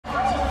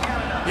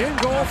In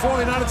goal for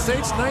the United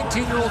States,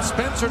 19-year-old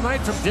Spencer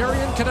Knight from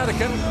Darien,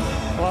 Connecticut.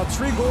 Allowed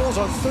 3 goals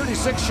on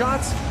 36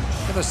 shots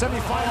in the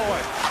semifinal.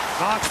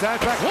 Knocks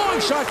that back.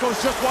 Long shot goes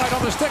just wide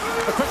on the stick.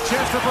 A quick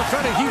chance for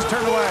Perfetti. He's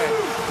turned away.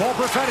 Paul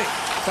Perfetti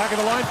back of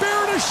the line.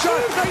 Barron a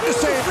shot. Knight to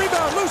save.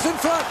 Rebound loose in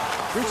front.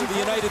 Reaching the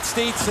United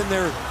States and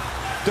their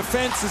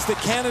defense is that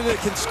Canada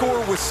can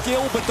score with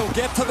skill, but they'll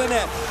get to the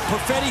net.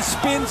 Perfetti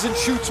spins and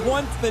shoots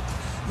one that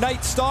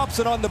Knight stops,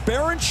 and on the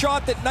Barron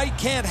shot that Knight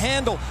can't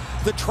handle,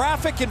 the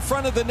traffic in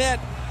front of the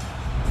net,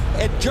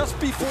 and just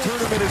before the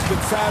tournament has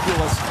been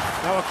fabulous.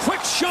 Now a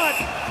quick shot.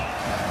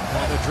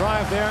 And the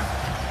drive there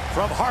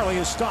from Harley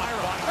is stopped.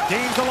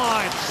 Gains the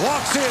line.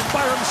 Walks in.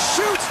 Byram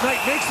shoots. Knight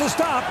makes the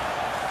stop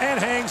and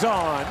hangs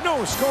on.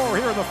 No score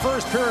here in the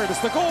first period. It's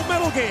the gold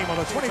medal game on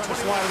the 20th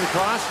slide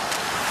across.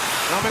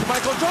 Now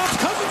McMichael drops.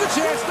 Cousins a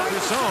chance. Knight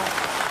is home.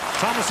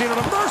 Tomasino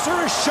to Mercer,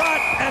 a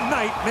shot, and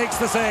Knight makes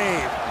the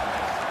save.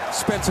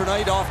 Spencer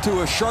Knight off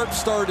to a sharp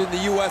start in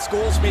the U.S.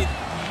 goals. Made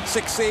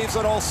 6 saves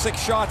on all 6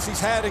 shots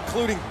he's had,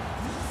 including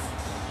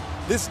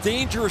this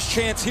dangerous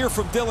chance here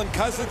from Dylan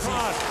Cousins.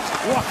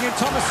 Walking in,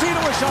 Tomasino,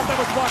 a shot that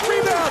was blocked.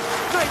 Rebound!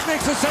 Knight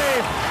makes a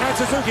save, and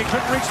Suzuki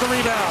couldn't reach the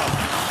rebound.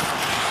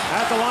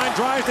 At the line,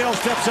 Drysdale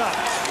steps up.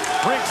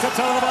 Brink steps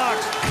out of the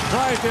box.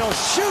 Drysdale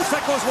shoots,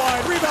 that goes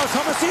wide. Rebound,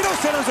 Tomasino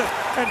centers it,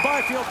 and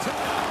Byfield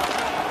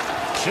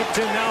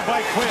chipped in now by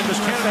Quinn. Does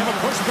Canada have a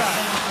pushback?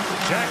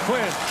 Jack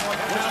Quinn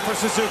down for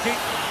Suzuki.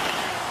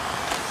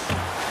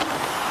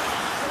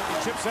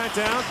 Chips that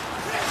down.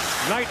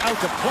 Knight out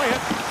to play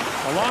it.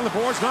 Along the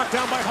boards, knocked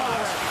down by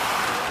Hollis.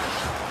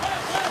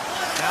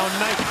 Now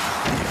Knight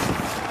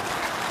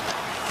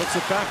puts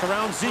it back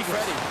around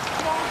Zegras.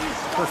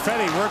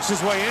 Perfetti works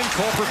his way in.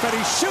 Cole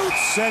Perfetti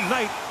shoots, and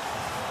Knight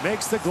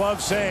makes the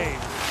glove save.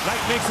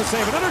 Knight makes the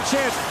save. Another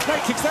chance.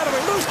 Knight kicks that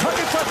away. Loose puck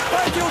in front.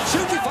 Byfield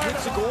shoots. He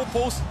fires the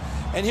goalpost.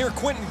 And here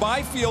Quinton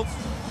Byfield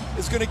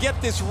is going to get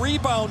this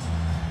rebound.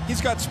 He's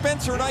got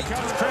Spencer Knight.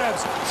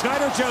 Krebs.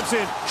 Schneider jumps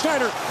in.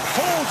 Schneider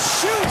holds,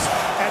 shoots,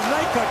 and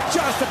Knight got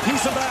just a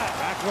piece of that.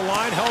 Back to the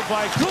line, held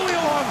by Cooley,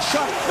 a long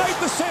shot. Knight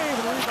the save.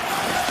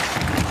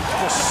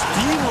 Just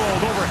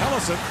steamrolled over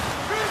Helleson.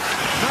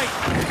 Knight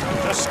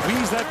just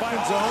squeezed that by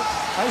zone.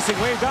 Icing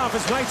waved off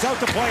as Knight's out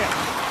to play it.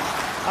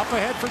 Up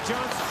ahead for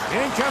Johnson.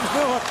 In comes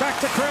Miller.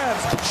 Back to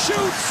Krebs.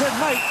 Shoots, and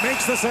Knight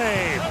makes the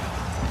save.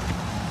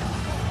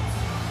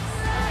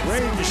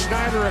 Braden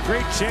Schneider, a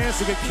great chance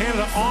to get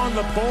Canada on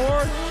the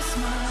board.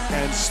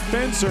 And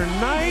Spencer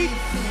Knight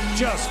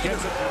just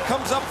gets it.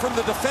 Comes up from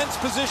the defense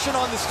position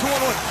on this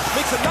 2-on-1.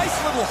 Makes a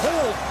nice little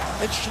hold.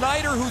 And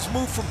Schneider, who's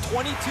moved from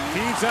 22.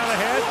 Feeds out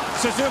ahead.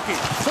 Suzuki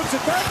puts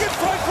it back in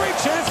front. Great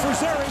chance for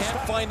Zary.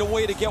 Can't find a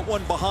way to get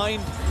one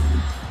behind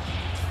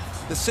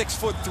the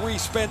 6'3"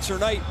 Spencer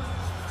Knight.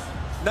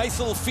 Nice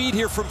little feed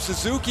here from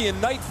Suzuki, and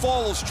Knight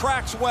follows,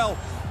 tracks well.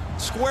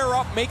 Square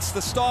up, makes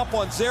the stop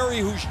on Zary,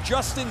 who's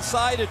just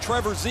inside of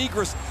Trevor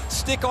Zegras.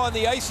 Stick on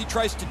the ice, he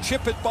tries to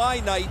chip it by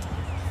Knight,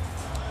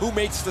 who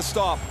makes the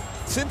stop.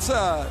 Since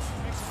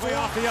way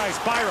off the ice,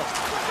 Byram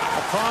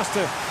across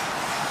to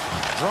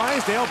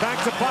Drysdale, back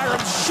to Byram,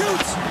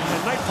 shoots,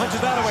 and Knight punches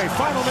that away.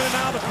 Final minute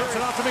now, to puts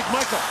it off to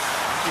McMichael.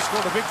 He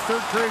scored a big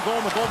third period goal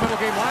in the gold medal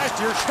game last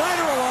year.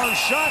 Schneider, a long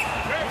shot,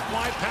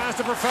 wide pass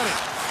to Perfetti.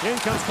 In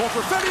comes Cole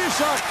Perfetti, a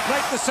shot,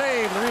 Knight the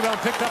save. The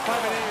rebound picked up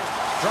by Benay.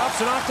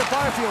 Drops it off to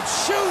Byfield,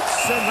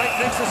 shoots, and Knight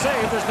makes the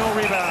save. There's no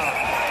rebound.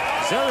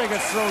 Zary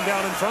gets thrown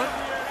down in front.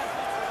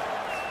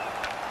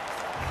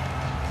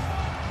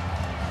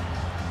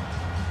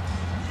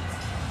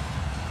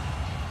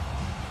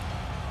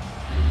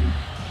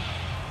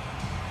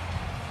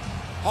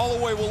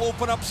 Holloway will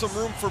open up some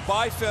room for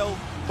Byfield.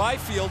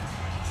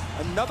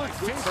 Another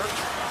finger,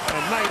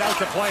 and Knight out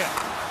to play it.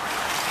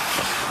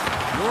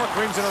 York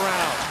brings it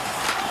around.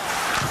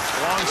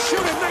 Long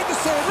shooting, Knight to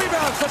save.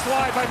 Rebound, just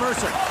wide by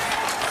Mercer.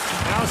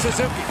 Now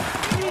Suzuki.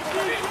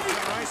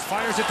 Rice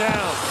fires it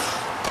down.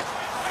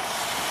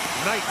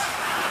 Knight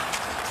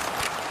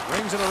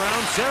brings it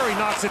around. Zary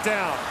knocks it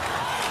down.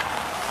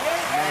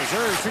 And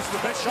Zary retreats to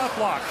the bench shot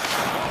block.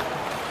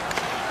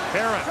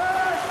 Barron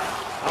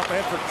up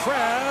ahead for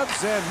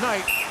Krebs, and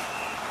Knight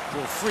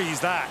will freeze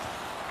that.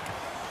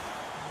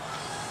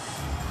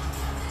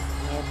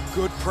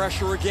 Good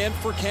pressure again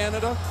for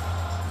Canada.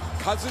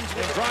 Cousins.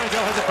 And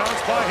Drysdale has it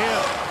bounced by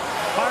him.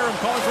 Byram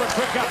calling for a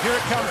quick up. Here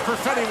it comes.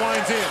 Perfetti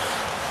winds in.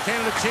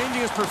 Canada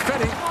changing as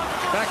Perfetti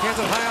backhands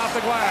it high off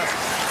the glass.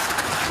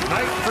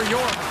 Knight for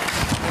York.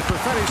 And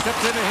Perfetti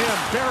steps into him.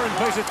 Barron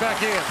plays it back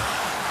in.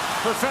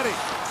 Perfetti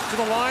to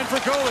the line for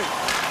Goalie.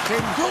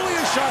 Gave Goalie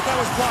a shot that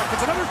was blocked.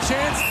 It's another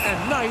chance, and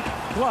Knight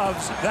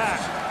gloves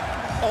that.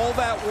 All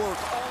that work.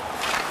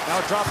 Now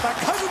drop back.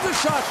 Cousins a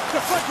shot.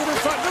 Deflected in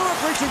front. Newark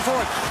reaching for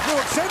it.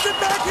 Newark sends it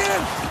back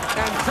in.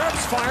 And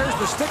Krebs fires.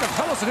 The stick of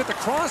Helleson hit the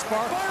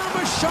crossbar. Byram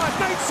a shot.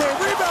 Knight save.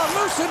 Rebound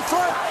loose in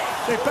front.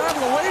 They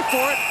battle away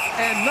for it.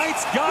 And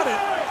Knight's got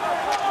it.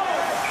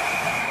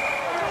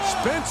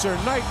 Spencer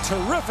Knight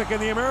terrific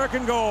in the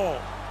American goal.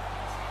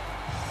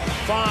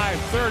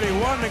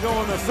 5:31 to go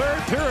in the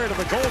third period of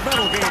the gold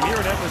medal game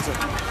here in Edmonton.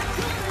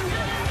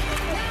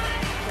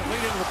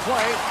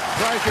 play.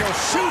 Drysdale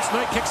shoots.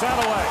 Knight kicks that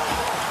away.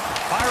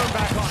 Byram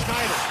back on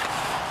Schneider.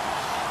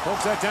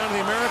 Pokes that down to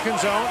the American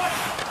zone.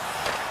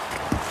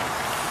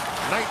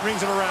 Knight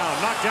rings it around.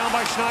 Knocked down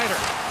by Schneider.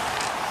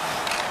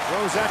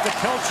 Throws that to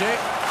Pelche.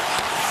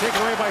 Taken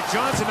away by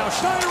Johnson. Now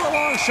Schneider a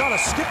long shot. A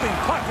skipping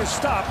puck is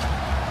stopped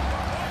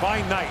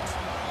by Knight.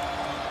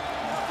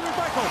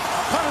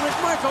 Connor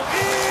McMichael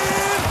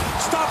in.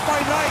 Stopped by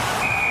Knight.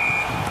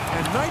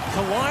 And Knight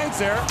collides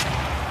there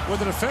with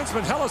the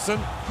defenseman Helleson.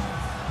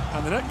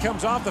 And the net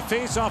comes off. The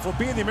face-off will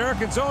be in the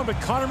American zone, but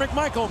Connor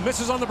McMichael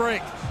misses on the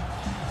break.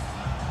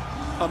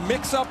 A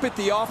mix-up at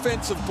the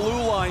offensive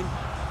blue line.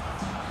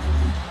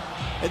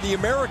 And the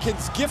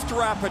Americans gift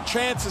wrap a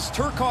chance as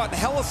Turcotte and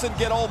Helleson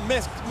get all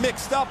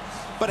mixed up.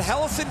 But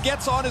Helleson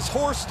gets on his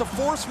horse to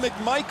force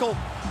McMichael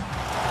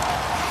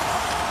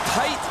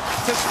tight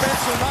to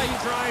Spencer Knight.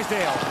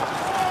 Drysdale,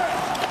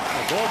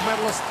 a gold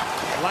medalist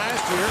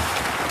last year,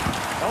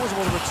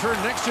 eligible to return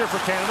next year for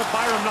Canada.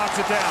 Byram knocks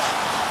it down.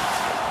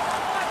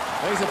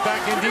 Lays it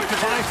back in deep to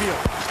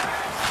Byfield.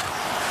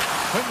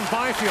 Clinton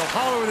Byfield,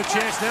 Holloway with a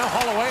chance now.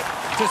 Holloway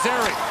to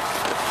Zary.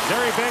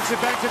 Zary banks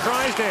it back to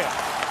Drysdale.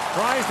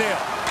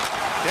 Drysdale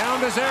down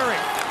to Zary.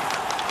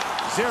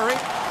 Zary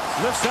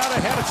lifts out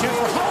ahead, a chance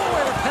for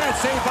Holloway. The pad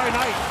saved by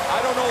Knight.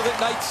 I don't know that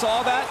Knight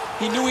saw that.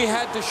 He knew he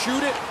had to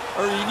shoot it,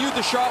 or he knew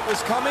the shot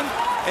was coming,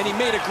 and he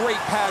made a great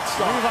pad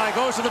stop. Levi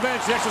goes to the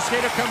bench. The extra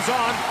skater comes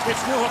on. It's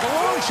Newhook. A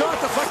long shot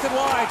deflected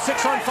wide.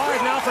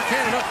 6-on-5 now for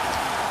Canada.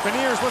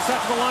 Beniers lifts that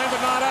to the line,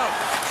 but not out.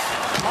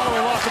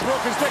 Holloway lost a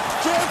broken stick.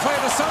 Jam play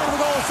at the side of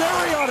the goal.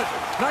 Zary on it.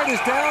 Knight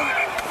is down,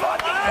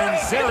 and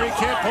Zary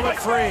can't pull it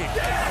free.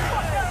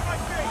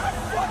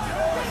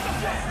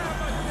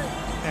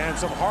 And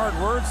some hard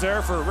words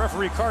there for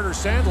referee Carter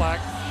Sandlak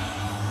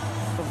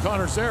from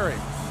Connor Zary.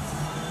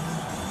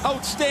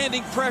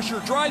 Outstanding pressure.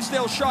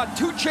 Drysdale shot,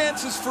 2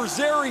 chances for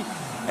Zary,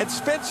 and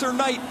Spencer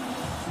Knight,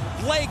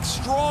 legs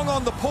strong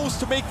on the post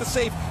to make the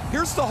save.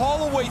 Here's the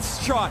Holloway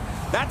shot.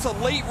 That's a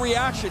late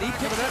reaction. He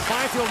picked that.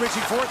 Byfield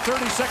reaching for it.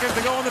 30 seconds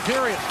to go in the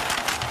period.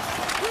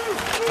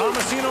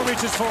 Tomasino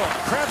reaches for it.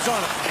 Krebs on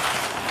it.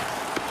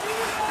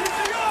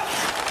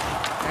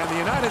 And the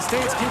United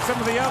States keeps them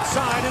to the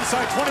outside.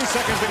 Inside 20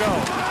 seconds to go.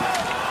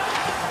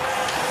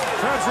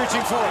 Krebs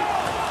reaching for it.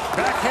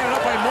 Backhanded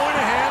up by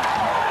Moynihan.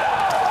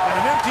 And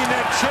an empty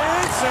net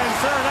chance. And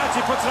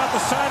Farinacci puts it out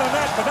the side of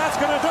net. But that's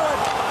going to do it.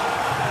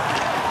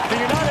 The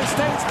United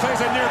States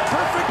plays a near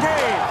perfect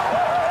game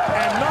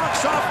and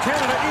knocks off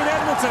Canada in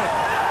Edmonton.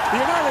 The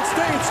United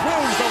States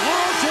wins the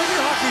World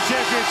Junior Hockey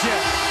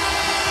Championship.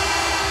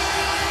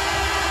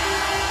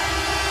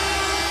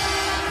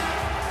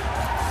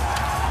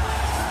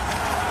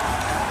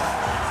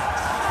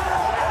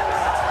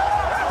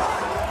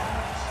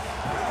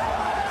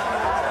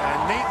 And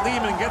Nate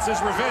Leaman gets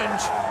his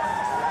revenge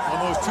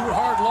on those 2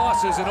 hard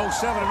losses in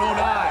 07 and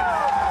 09.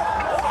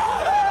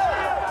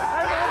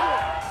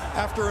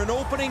 After an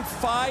opening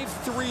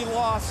 5-3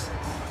 loss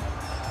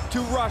to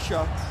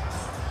Russia,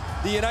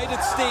 the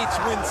United States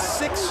wins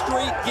 6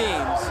 straight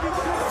games,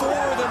 4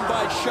 of them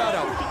by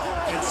shutout.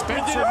 And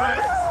Spencer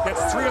Knight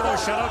gets 3 of those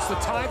shutouts to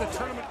tie the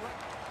tournament.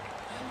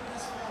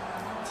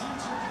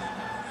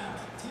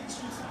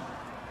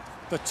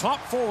 The top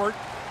forward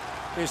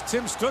is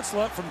Tim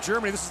Stützle from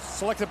Germany. This is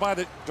selected by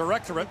the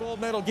directorate.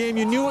 Gold medal game.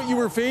 You knew what you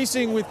were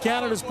facing with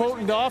Canada's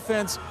potent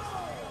offense.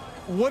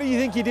 What do you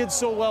think you did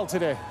so well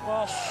today?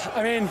 Well,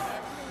 I mean,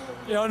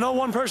 you know, no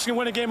one person can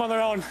win a game on their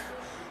own.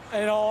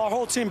 And, you know, our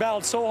whole team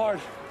battled so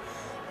hard.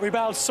 We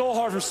battled so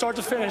hard from start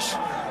to finish.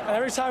 And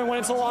every time we went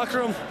into the locker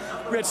room,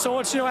 we had so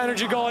much,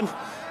 energy going.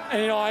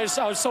 And, I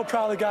was so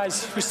proud of the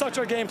guys. We stuck to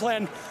our game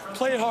plan,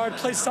 played hard,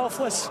 played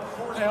selfless.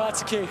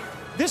 That's the key.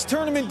 This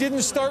tournament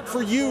didn't start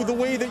for you the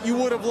way that you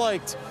would have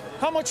liked.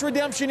 How much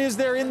redemption is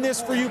there in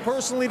this for you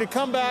personally to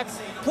come back,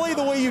 play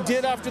the way you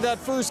did after that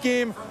first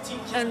game,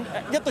 and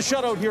get the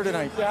shutout here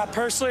tonight? Yeah,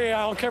 personally,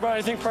 I don't care about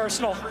anything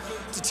personal.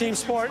 It's a team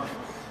sport.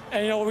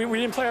 And, we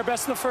didn't play our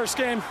best in the first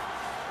game.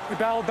 We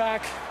battled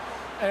back.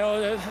 And,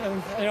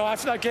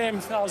 after that game,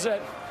 that was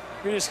it.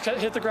 We just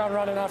hit the ground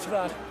running after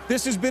that.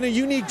 This has been a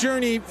unique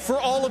journey for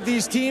all of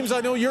these teams. I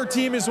know your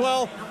team as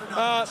well.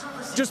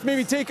 Just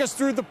maybe take us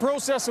through the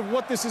process of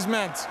what this has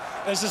meant.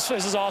 This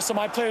is awesome.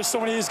 I played with so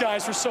many of these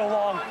guys for so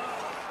long.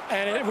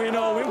 And we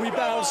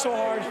battled so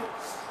hard.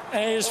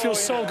 And it just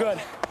feels so good.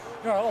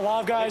 A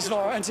lot of guys,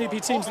 our NTP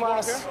teams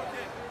last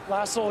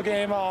little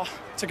game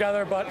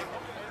together, but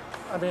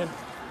I mean,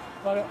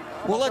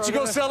 we'll let you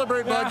go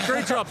celebrate, bud.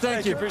 Great job.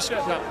 Thank you. Appreciate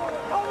it.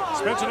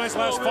 Spencer Knight's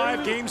last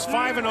 5 games,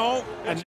 5-0.